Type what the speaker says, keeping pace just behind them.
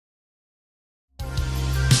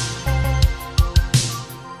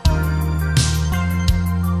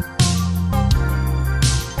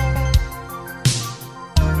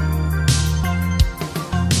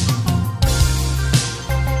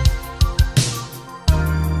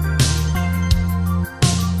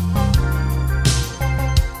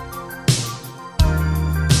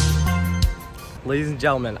Ladies and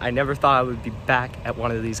gentlemen, I never thought I would be back at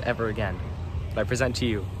one of these ever again. But I present to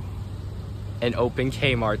you an open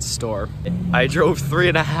Kmart store. I drove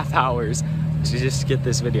 3.5 hours to just get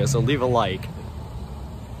this video, so leave a like.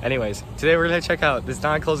 Anyways, today we're gonna check out this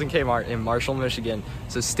non-closing Kmart in Marshall, Michigan.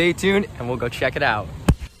 So stay tuned and we'll go check it out.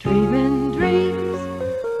 Dreaming dreams,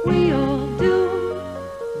 we all do,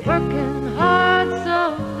 working hard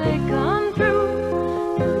so they come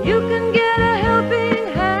true. You can get a helping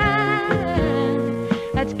hand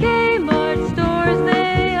at Kmart stores,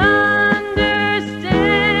 they understand.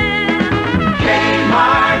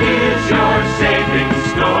 Kmart is your savings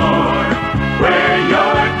store, where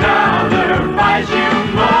your dollar buys you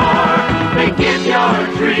more. They give your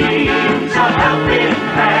dreams a helping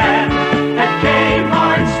hand. At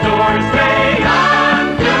Kmart stores, they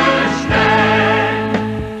understand.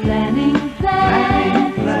 Planning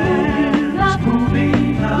plans,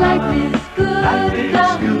 moving up. Life is good,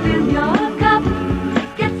 come fill your cup.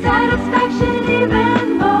 Get satisfaction even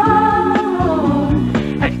more.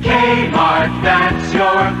 At Kmart, that's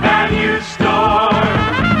your best.